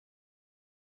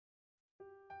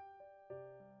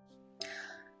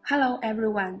Hello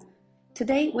everyone.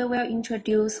 Today we will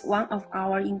introduce one of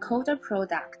our encoder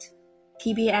product,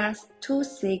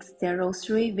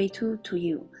 TBS2603 V2 to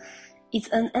you. It's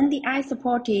an NDI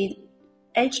supported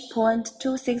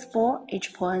H.264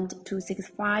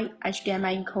 H.265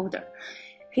 HDMI encoder.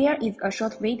 Here is a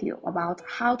short video about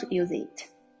how to use it.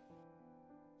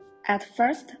 At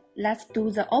first, let's do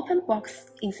the open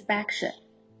box inspection.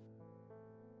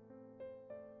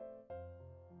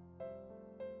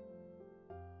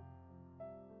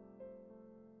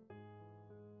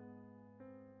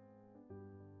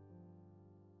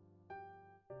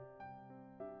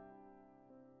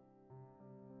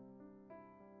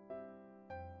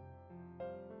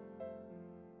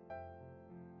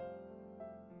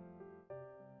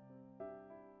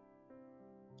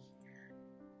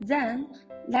 Then,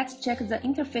 let's check the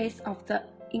interface of the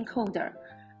encoder.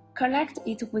 Connect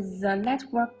it with the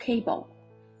network cable.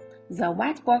 The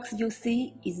white box you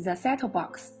see is the set-top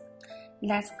box.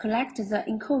 Let's connect the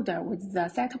encoder with the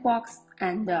set-top box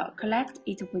and connect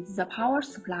it with the power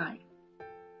supply.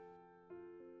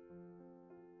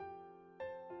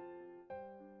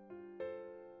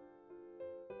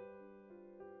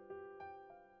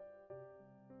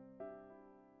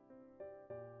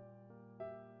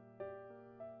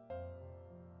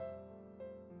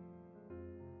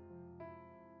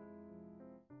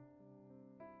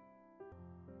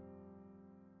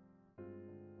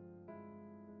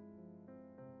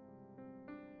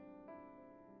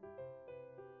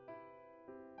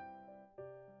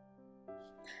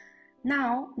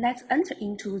 Now, let's enter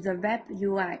into the web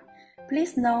UI.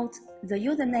 Please note the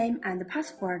username and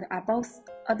password are both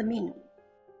admin.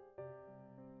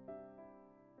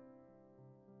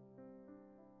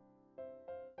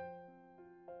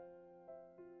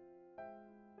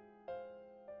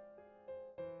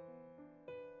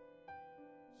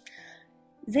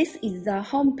 This is the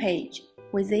home page.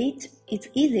 With it, it's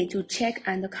easy to check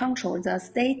and control the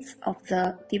states of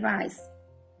the device.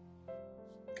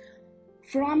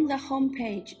 From the home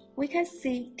page, we can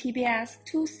see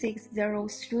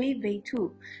TBS2603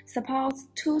 V2 supports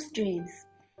two streams,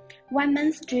 one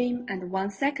main stream and one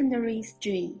secondary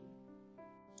stream.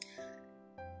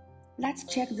 Let's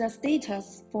check the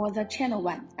status for the channel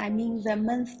 1, I mean the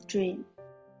main stream.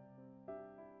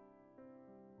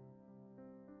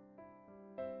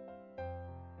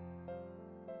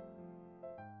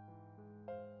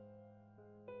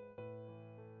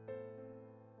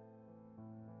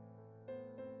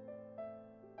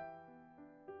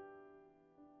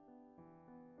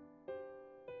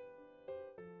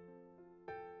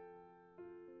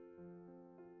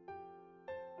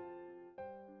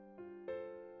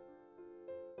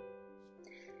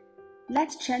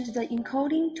 Let's change the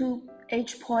encoding to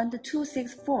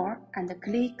H.264 and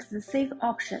click the Save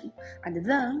option, and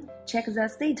then check the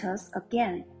status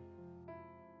again.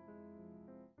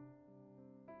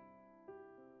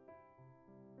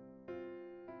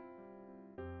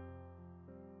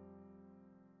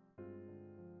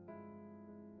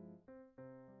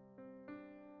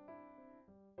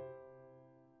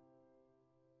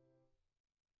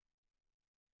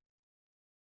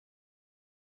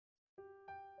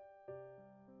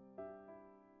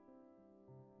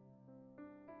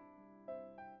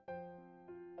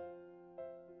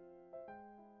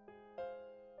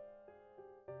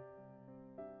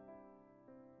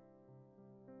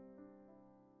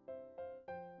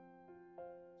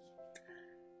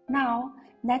 Now,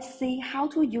 let's see how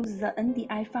to use the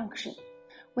NDI function.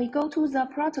 We go to the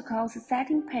protocol's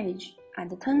setting page and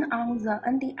turn on the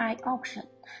NDI option,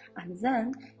 and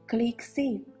then click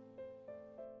Save.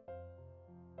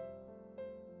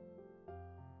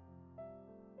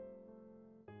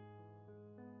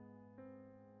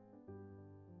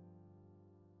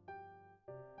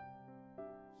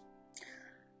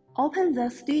 Open the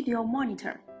studio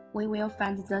monitor. We will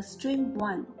find the stream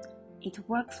 1. It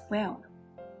works well.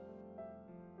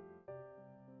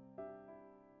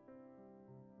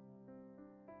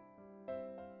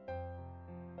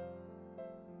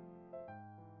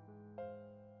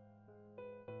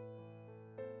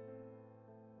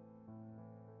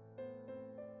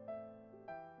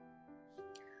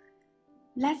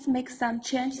 Let's make some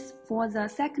changes for the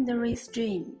secondary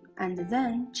stream, and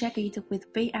then check it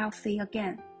with VLC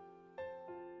again.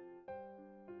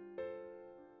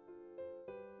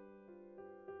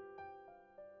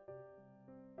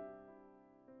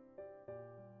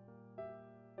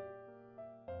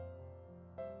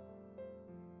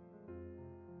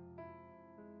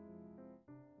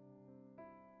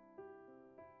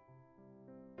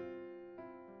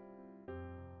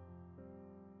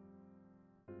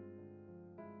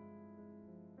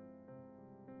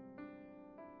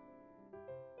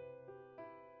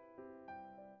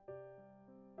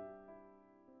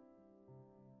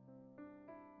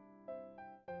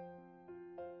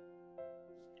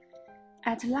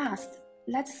 At last,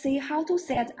 let's see how to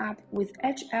set up with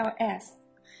HLS.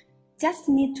 Just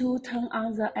need to turn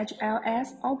on the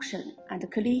HLS option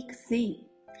and click C.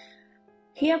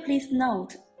 Here please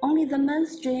note, only the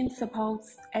mainstream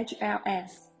supports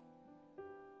HLS.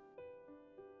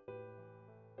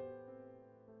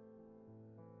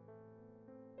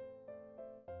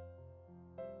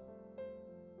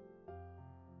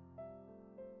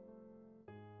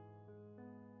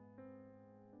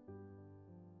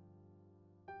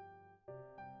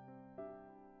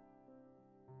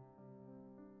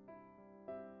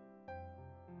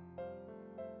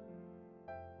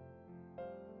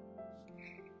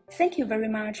 Thank you very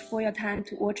much for your time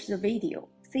to watch the video.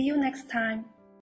 See you next time.